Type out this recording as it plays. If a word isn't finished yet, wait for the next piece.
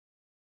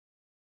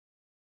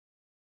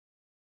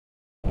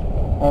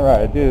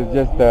Alright, this is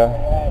just a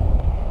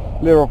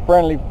little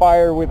friendly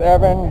fire with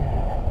Evan.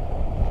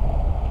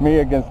 Me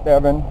against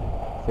Evan.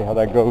 See how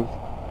that goes.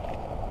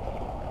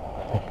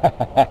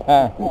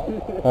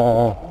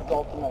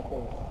 Salt in my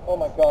face. Oh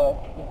my god.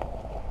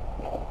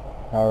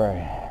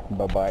 Alright,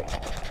 bye-bye.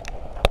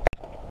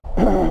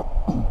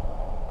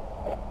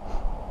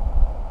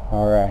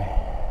 Alright,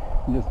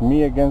 just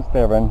me against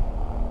Evan.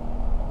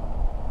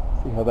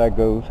 See how that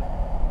goes.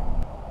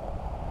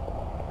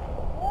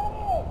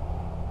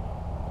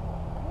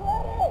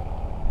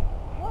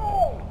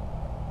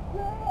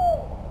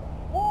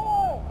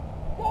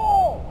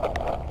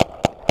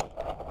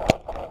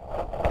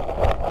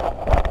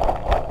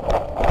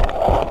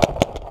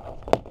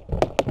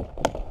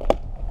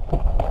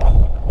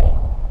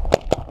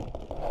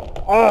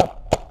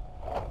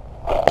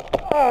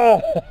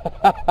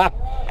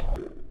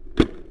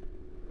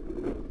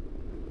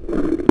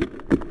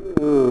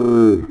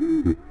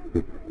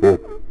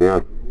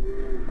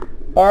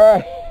 All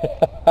right.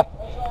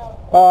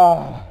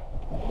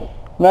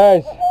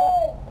 Nice.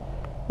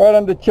 Right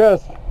on the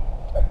chest.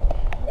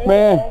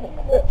 Man,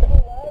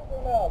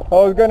 I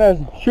was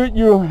gonna shoot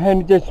you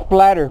and just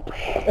splatter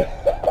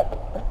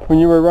when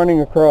you were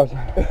running across.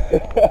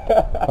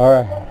 All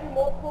right.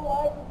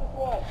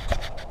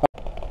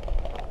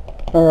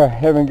 All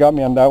right, Evan got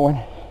me on that one.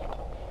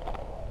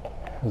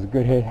 It was a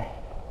good hit.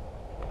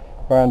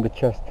 Right on the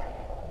chest.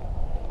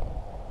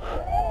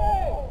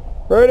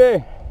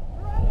 Ready?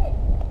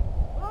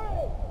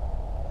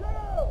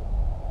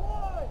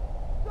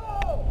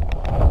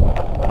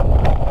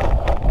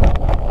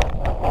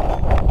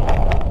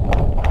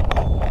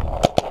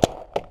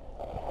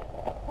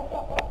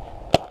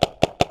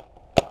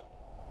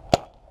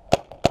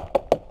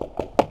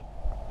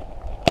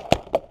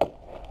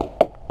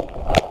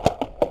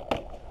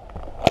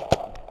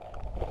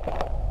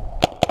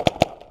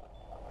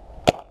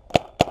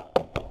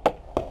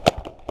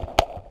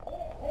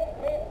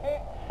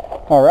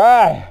 All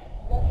right.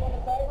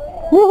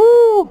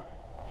 Woohoo!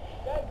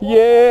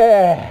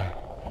 Yeah.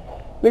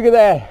 Look at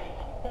that.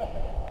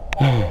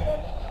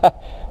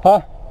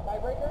 Huh?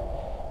 Tiebreaker?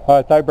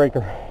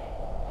 Tiebreaker.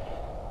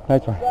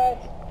 Nice one.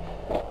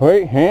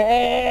 Wait.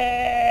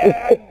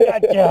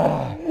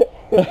 Gotcha.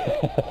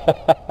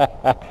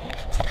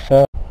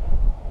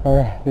 All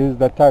right. This is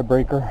the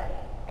tiebreaker.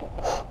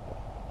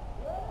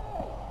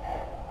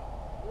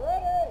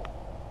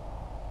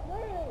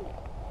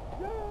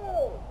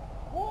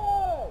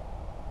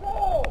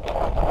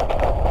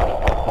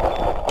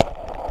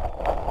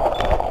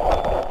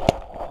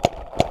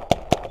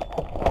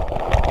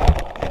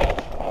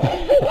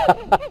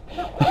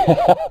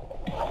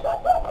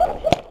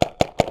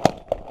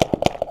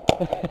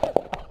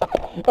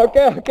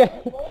 Okay.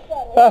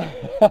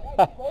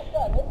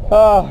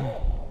 Oh.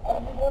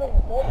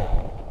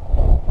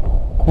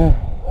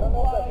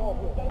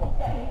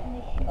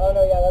 Oh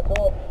no, yeah, that's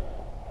old.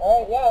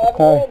 Alright, yeah,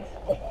 Evan wins.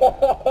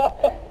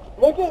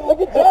 Look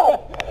at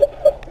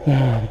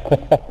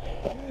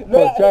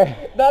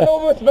Jack. That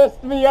almost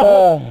messed me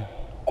up.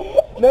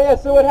 No, yeah,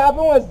 so what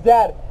happened was,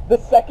 Dad, the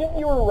second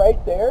you were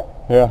right there,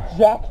 yeah,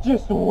 Jack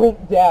just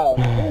went down.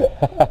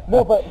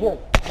 No, but here,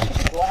 look at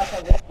the glass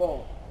on this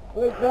boat.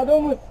 Like, that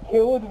almost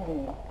killed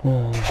me.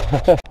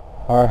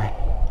 Alright.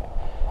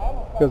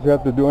 Because we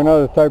have to do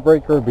another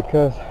tiebreaker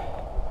because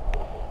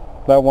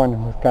that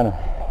one was kind of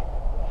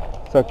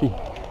sucky.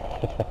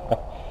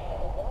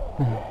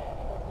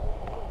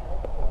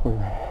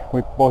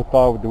 we both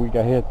thought we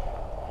got hit,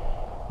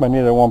 but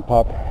neither one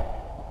popped.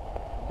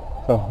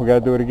 So we got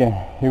to do it again.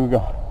 Here we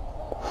go.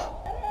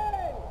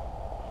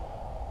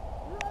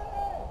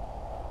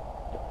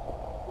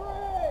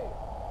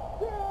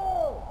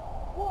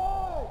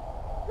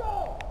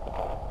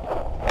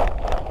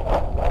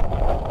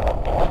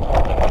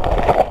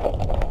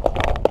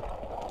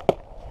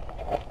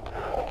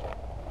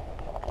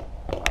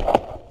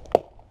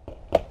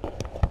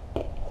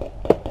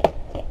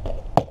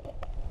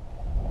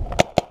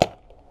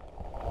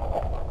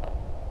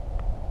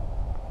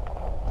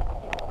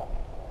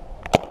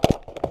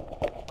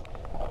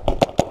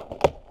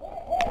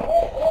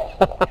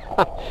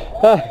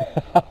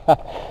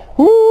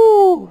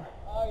 Woo!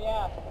 Oh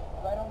yeah,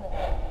 right on the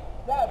head.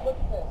 Dad, look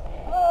at this.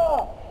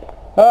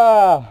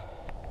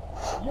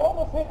 You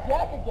almost hit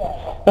Jack again.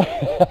 He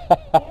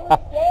was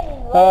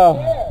standing right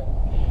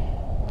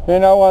there. You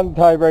know, one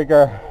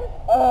tiebreaker.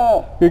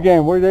 Good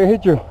game. Where did they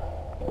hit you?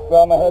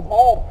 Well, my head.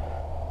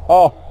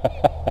 Oh.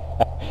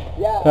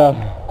 Yeah.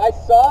 I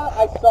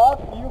saw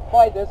you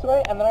fly this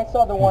way, and then I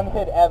saw the one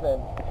hit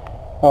Evan.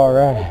 All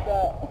right. Like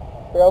that.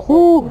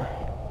 Woo.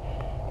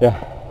 Yeah.